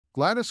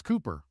Gladys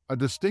Cooper, a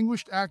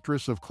distinguished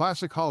actress of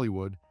classic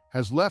Hollywood,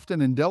 has left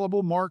an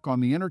indelible mark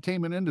on the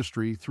entertainment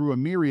industry through a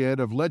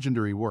myriad of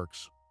legendary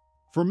works.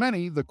 For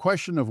many, the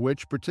question of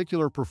which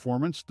particular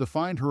performance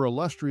defined her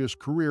illustrious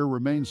career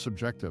remains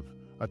subjective,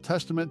 a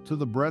testament to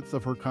the breadth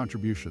of her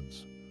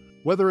contributions.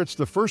 Whether it's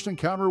the first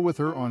encounter with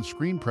her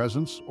on-screen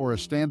presence or a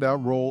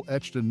standout role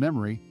etched in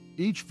memory,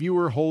 each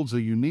viewer holds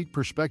a unique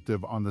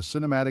perspective on the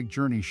cinematic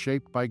journey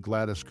shaped by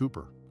Gladys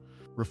Cooper.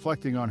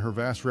 Reflecting on her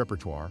vast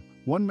repertoire,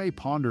 one may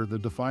ponder the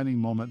defining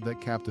moment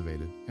that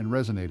captivated and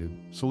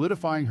resonated,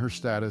 solidifying her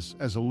status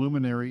as a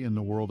luminary in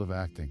the world of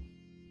acting.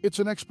 It's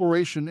an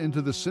exploration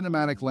into the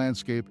cinematic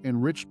landscape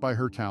enriched by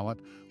her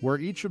talent, where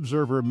each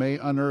observer may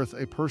unearth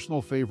a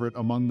personal favorite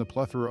among the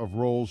plethora of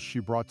roles she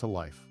brought to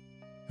life.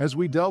 As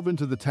we delve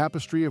into the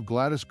tapestry of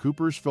Gladys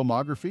Cooper's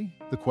filmography,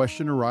 the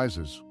question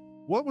arises: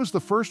 what was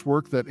the first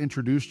work that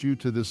introduced you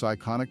to this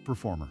iconic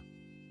performer?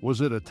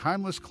 Was it a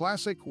timeless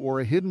classic or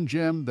a hidden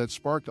gem that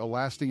sparked a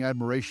lasting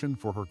admiration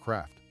for her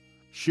craft?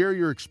 Share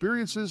your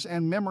experiences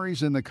and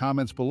memories in the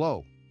comments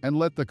below, and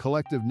let the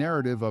collective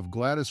narrative of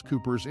Gladys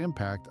Cooper's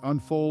impact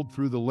unfold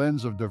through the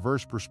lens of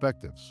diverse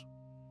perspectives.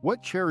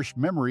 What cherished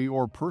memory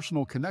or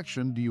personal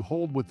connection do you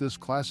hold with this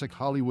classic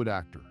Hollywood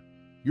actor?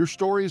 Your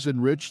stories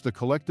enrich the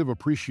collective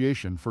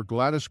appreciation for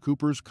Gladys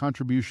Cooper's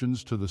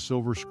contributions to the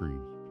silver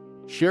screen.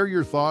 Share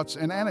your thoughts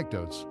and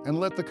anecdotes, and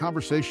let the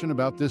conversation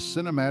about this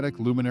cinematic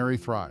luminary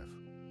thrive.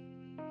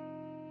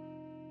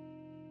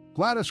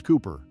 Gladys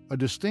Cooper, a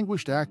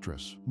distinguished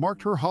actress,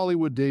 marked her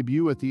Hollywood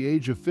debut at the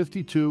age of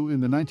 52 in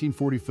the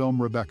 1940 film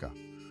Rebecca.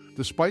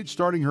 Despite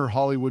starting her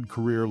Hollywood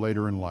career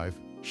later in life,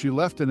 she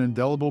left an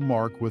indelible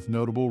mark with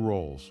notable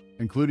roles,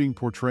 including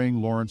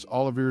portraying Laurence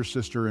Olivier's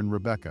sister in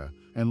Rebecca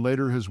and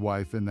later his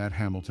wife in That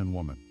Hamilton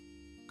Woman.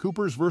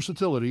 Cooper's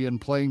versatility in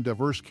playing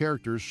diverse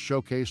characters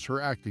showcased her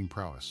acting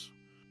prowess.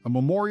 A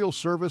memorial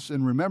service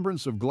in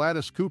remembrance of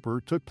Gladys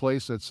Cooper took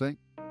place at St.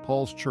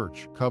 Paul's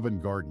Church,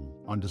 Covent Garden,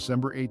 on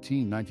December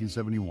 18,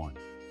 1971.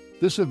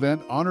 This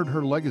event honored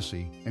her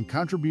legacy and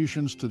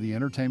contributions to the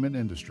entertainment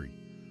industry.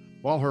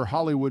 While her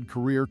Hollywood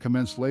career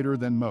commenced later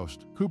than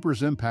most,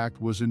 Cooper's impact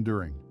was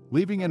enduring,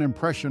 leaving an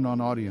impression on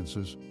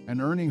audiences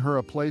and earning her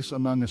a place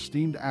among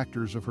esteemed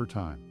actors of her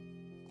time.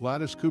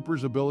 Gladys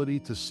Cooper's ability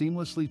to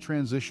seamlessly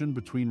transition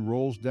between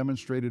roles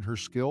demonstrated her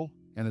skill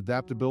and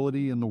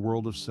adaptability in the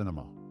world of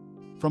cinema.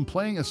 From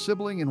playing a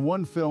sibling in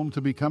one film to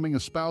becoming a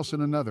spouse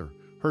in another,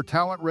 her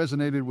talent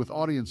resonated with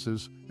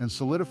audiences and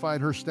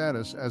solidified her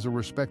status as a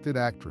respected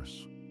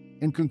actress.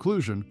 In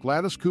conclusion,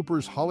 Gladys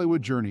Cooper's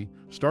Hollywood journey,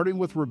 starting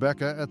with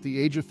Rebecca at the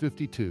age of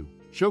 52,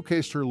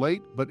 showcased her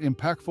late but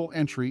impactful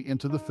entry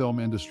into the film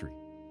industry.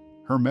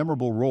 Her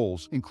memorable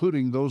roles,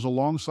 including those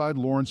alongside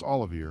Laurence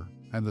Olivier,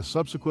 and the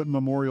subsequent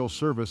memorial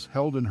service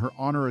held in her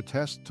honor,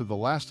 attest to the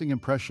lasting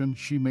impression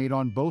she made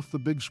on both the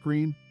big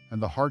screen and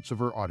the hearts of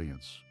her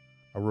audience.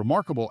 A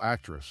remarkable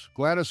actress,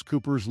 Gladys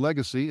Cooper's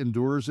legacy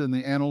endures in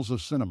the annals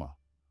of cinema.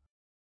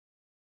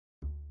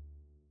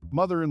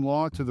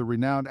 Mother-in-law to the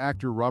renowned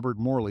actor Robert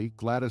Morley,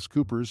 Gladys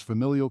Cooper's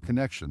familial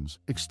connections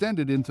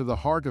extended into the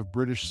heart of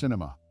British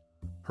cinema.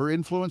 Her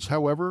influence,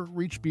 however,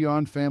 reached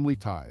beyond family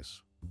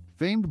ties.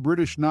 Famed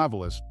British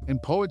novelist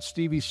and poet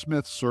Stevie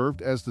Smith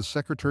served as the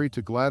secretary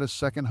to Gladys'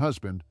 second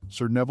husband,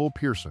 Sir Neville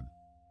Pearson.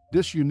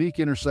 This unique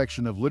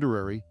intersection of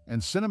literary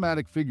and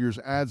cinematic figures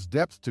adds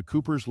depth to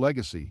Cooper's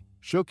legacy,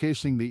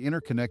 showcasing the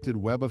interconnected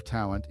web of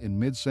talent in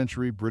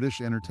mid-century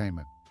British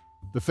entertainment.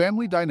 The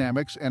family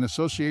dynamics and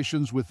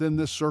associations within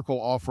this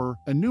circle offer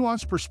a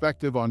nuanced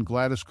perspective on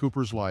Gladys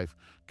Cooper's life,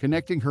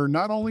 connecting her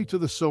not only to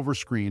the silver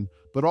screen,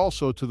 but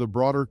also to the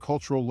broader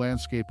cultural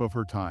landscape of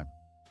her time.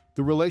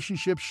 The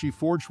relationships she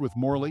forged with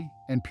Morley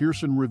and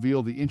Pearson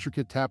reveal the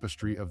intricate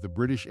tapestry of the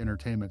British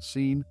entertainment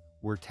scene,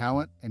 where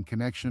talent and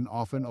connection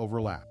often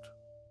overlapped.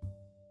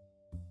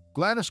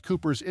 Gladys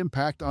Cooper's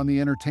impact on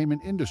the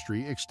entertainment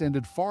industry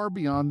extended far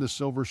beyond the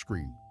silver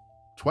screen.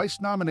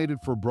 Twice nominated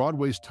for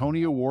Broadway's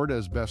Tony Award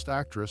as Best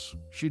Actress,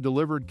 she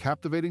delivered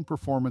captivating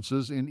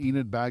performances in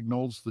Enid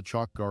Bagnall's The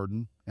Chalk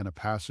Garden and A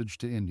Passage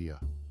to India.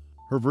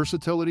 Her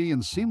versatility in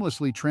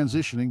seamlessly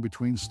transitioning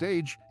between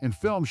stage and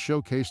film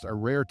showcased a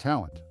rare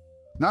talent.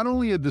 Not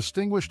only a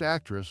distinguished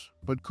actress,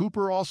 but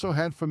Cooper also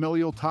had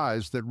familial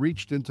ties that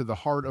reached into the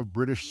heart of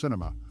British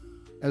cinema.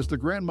 As the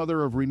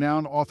grandmother of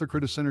renowned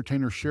author-critic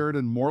entertainer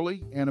Sheridan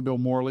Morley, Annabel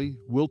Morley,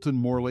 Wilton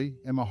Morley,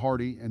 Emma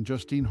Hardy, and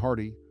Justine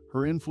Hardy,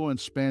 her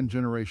influence spanned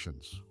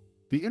generations.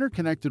 The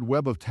interconnected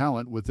web of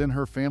talent within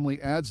her family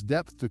adds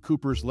depth to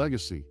Cooper's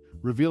legacy,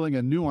 revealing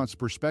a nuanced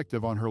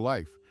perspective on her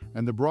life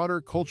and the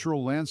broader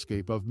cultural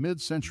landscape of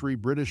mid-century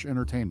British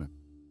entertainment.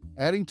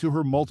 Adding to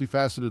her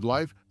multifaceted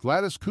life,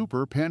 Gladys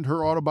Cooper penned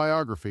her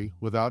autobiography,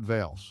 Without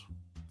Veils.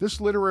 This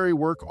literary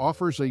work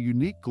offers a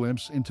unique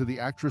glimpse into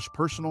the actress'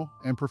 personal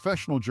and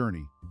professional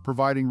journey,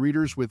 providing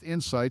readers with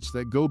insights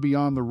that go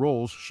beyond the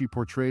roles she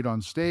portrayed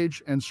on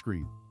stage and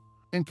screen.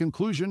 In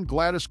conclusion,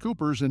 Gladys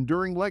Cooper's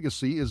enduring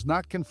legacy is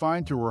not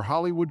confined to her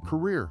Hollywood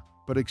career,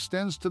 but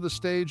extends to the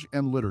stage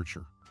and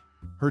literature.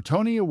 Her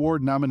Tony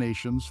Award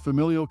nominations,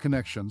 familial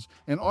connections,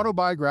 and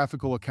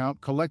autobiographical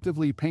account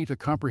collectively paint a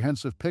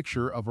comprehensive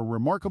picture of a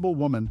remarkable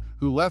woman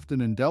who left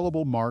an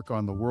indelible mark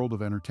on the world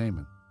of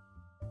entertainment.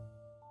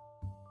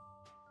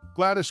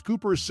 Gladys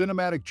Cooper's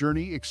cinematic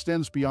journey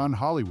extends beyond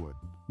Hollywood,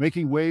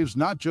 making waves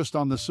not just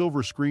on the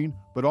silver screen,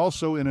 but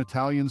also in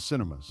Italian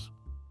cinemas.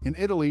 In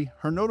Italy,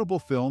 her notable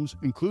films,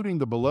 including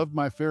the beloved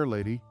My Fair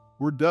Lady,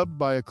 were dubbed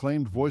by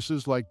acclaimed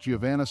voices like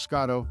Giovanna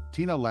Scotto,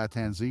 Tina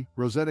Lattanzi,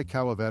 Rosetta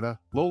Calavetta,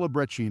 Lola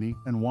Brecchini,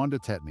 and Wanda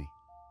Tetni.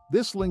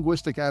 This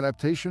linguistic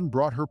adaptation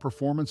brought her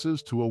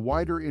performances to a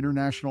wider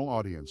international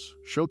audience,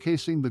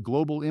 showcasing the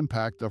global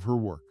impact of her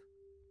work.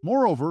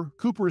 Moreover,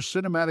 Cooper's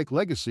cinematic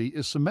legacy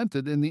is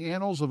cemented in the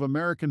annals of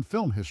American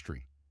film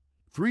history.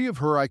 3 of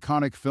her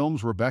iconic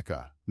films,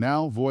 Rebecca,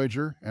 Now,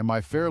 Voyager, and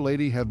My Fair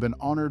Lady, have been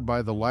honored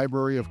by the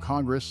Library of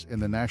Congress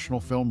and the National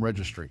Film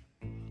Registry.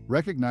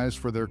 Recognized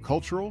for their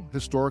cultural,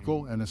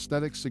 historical, and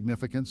aesthetic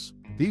significance,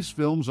 these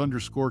films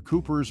underscore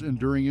Cooper's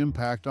enduring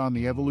impact on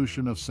the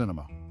evolution of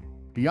cinema.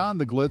 Beyond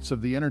the glitz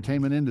of the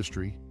entertainment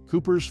industry,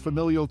 Cooper's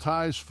familial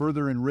ties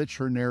further enrich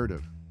her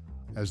narrative.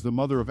 As the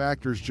mother of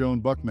actors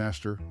Joan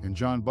Buckmaster and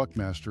John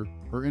Buckmaster,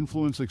 her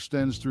influence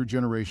extends through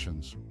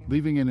generations,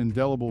 leaving an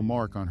indelible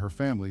mark on her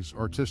family's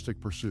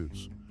artistic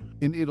pursuits.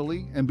 In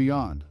Italy and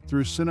beyond,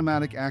 through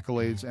cinematic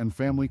accolades and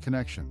family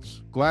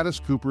connections, Gladys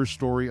Cooper's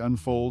story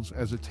unfolds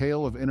as a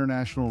tale of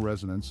international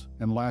resonance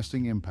and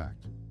lasting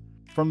impact.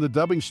 From the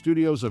dubbing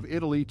studios of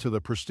Italy to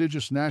the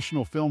prestigious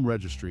National Film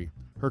Registry,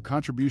 her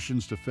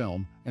contributions to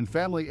film and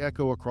family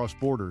echo across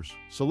borders,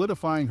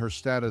 solidifying her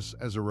status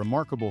as a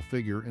remarkable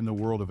figure in the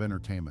world of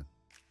entertainment.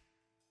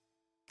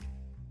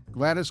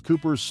 Gladys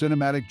Cooper's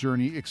cinematic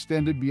journey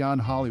extended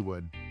beyond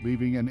Hollywood,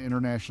 leaving an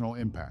international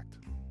impact.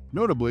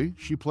 Notably,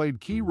 she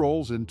played key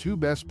roles in 2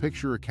 Best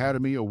Picture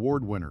Academy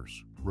Award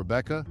winners,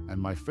 Rebecca and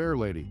My Fair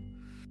Lady.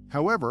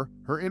 However,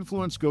 her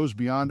influence goes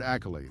beyond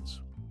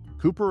accolades.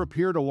 Cooper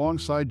appeared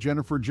alongside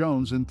Jennifer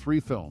Jones in 3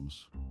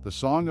 films: The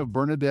Song of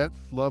Bernadette,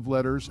 Love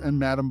Letters, and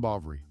Madame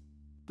Bovary.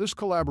 This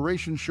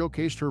collaboration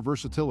showcased her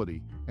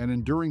versatility and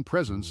enduring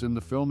presence in the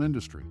film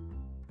industry.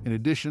 In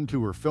addition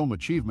to her film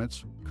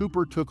achievements,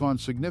 Cooper took on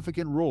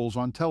significant roles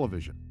on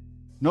television.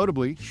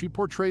 Notably, she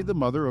portrayed the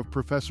mother of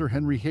Professor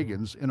Henry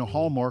Higgins in a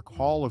Hallmark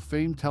Hall of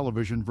Fame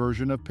television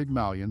version of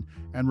Pygmalion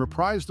and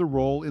reprised the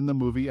role in the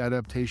movie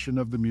adaptation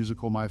of the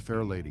musical My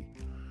Fair Lady.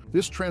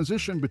 This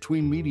transition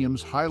between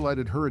mediums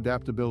highlighted her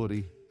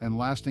adaptability and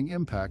lasting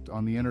impact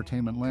on the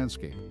entertainment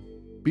landscape.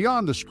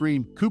 Beyond the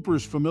screen,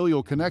 Cooper's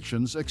familial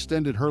connections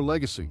extended her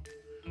legacy.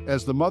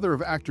 As the mother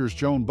of actors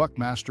Joan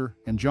Buckmaster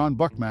and John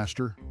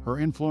Buckmaster, her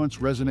influence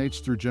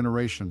resonates through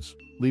generations,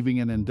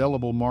 leaving an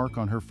indelible mark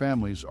on her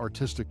family's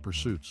artistic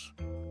pursuits.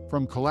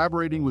 From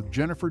collaborating with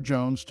Jennifer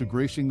Jones to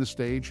gracing the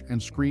stage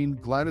and screen,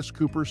 Gladys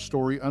Cooper's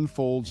story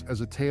unfolds as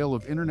a tale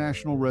of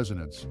international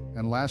resonance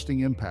and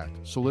lasting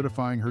impact,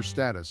 solidifying her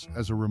status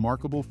as a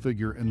remarkable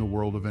figure in the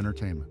world of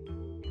entertainment.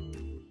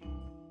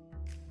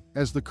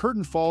 As the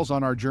curtain falls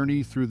on our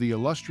journey through the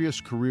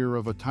illustrious career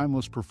of a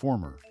timeless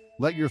performer,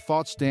 let your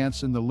thoughts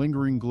dance in the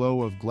lingering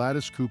glow of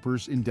Gladys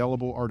Cooper's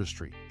indelible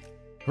artistry.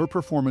 Her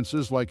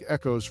performances, like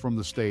echoes from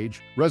the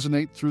stage,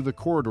 resonate through the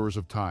corridors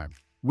of time,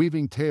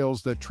 weaving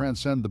tales that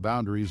transcend the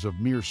boundaries of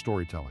mere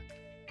storytelling.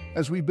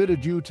 As we bid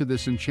adieu to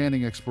this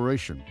enchanting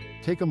exploration,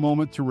 take a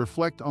moment to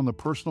reflect on the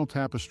personal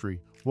tapestry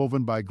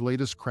woven by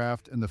Gladys'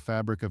 craft in the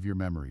fabric of your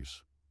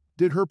memories.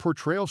 Did her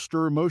portrayal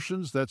stir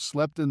emotions that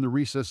slept in the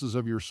recesses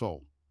of your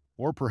soul?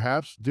 Or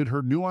perhaps did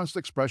her nuanced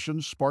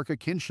expressions spark a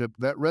kinship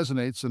that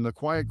resonates in the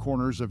quiet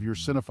corners of your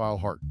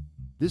cinephile heart?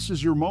 This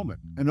is your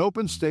moment, an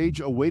open stage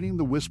awaiting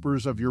the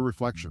whispers of your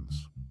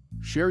reflections.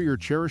 Share your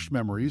cherished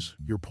memories,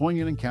 your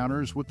poignant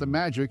encounters with the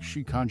magic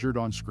she conjured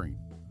on screen.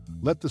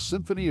 Let the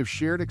symphony of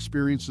shared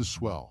experiences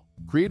swell,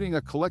 creating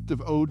a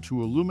collective ode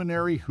to a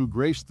luminary who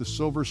graced the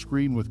silver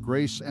screen with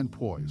grace and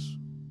poise.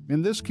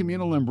 In this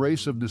communal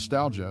embrace of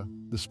nostalgia,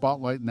 the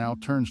spotlight now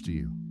turns to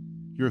you.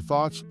 Your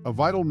thoughts, a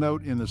vital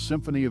note in the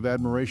symphony of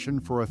admiration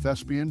for a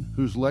thespian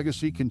whose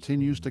legacy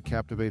continues to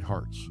captivate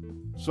hearts.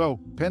 So,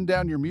 pen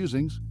down your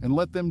musings and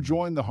let them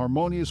join the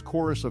harmonious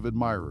chorus of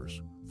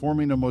admirers,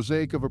 forming a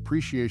mosaic of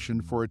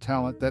appreciation for a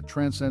talent that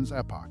transcends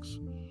epochs.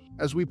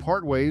 As we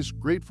part ways,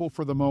 grateful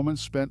for the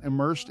moments spent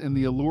immersed in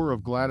the allure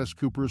of Gladys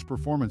Cooper's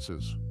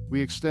performances,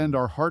 we extend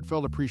our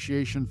heartfelt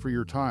appreciation for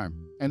your time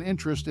and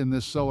interest in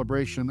this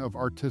celebration of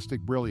artistic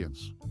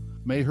brilliance.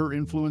 May her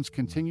influence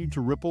continue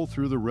to ripple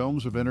through the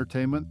realms of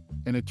entertainment,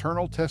 an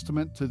eternal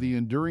testament to the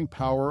enduring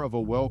power of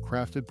a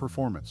well-crafted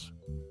performance.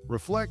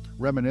 Reflect,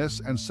 reminisce,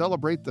 and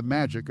celebrate the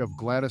magic of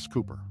Gladys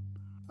Cooper.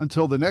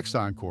 Until the next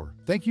encore,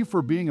 thank you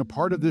for being a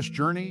part of this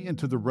journey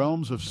into the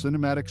realms of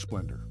cinematic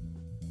splendor.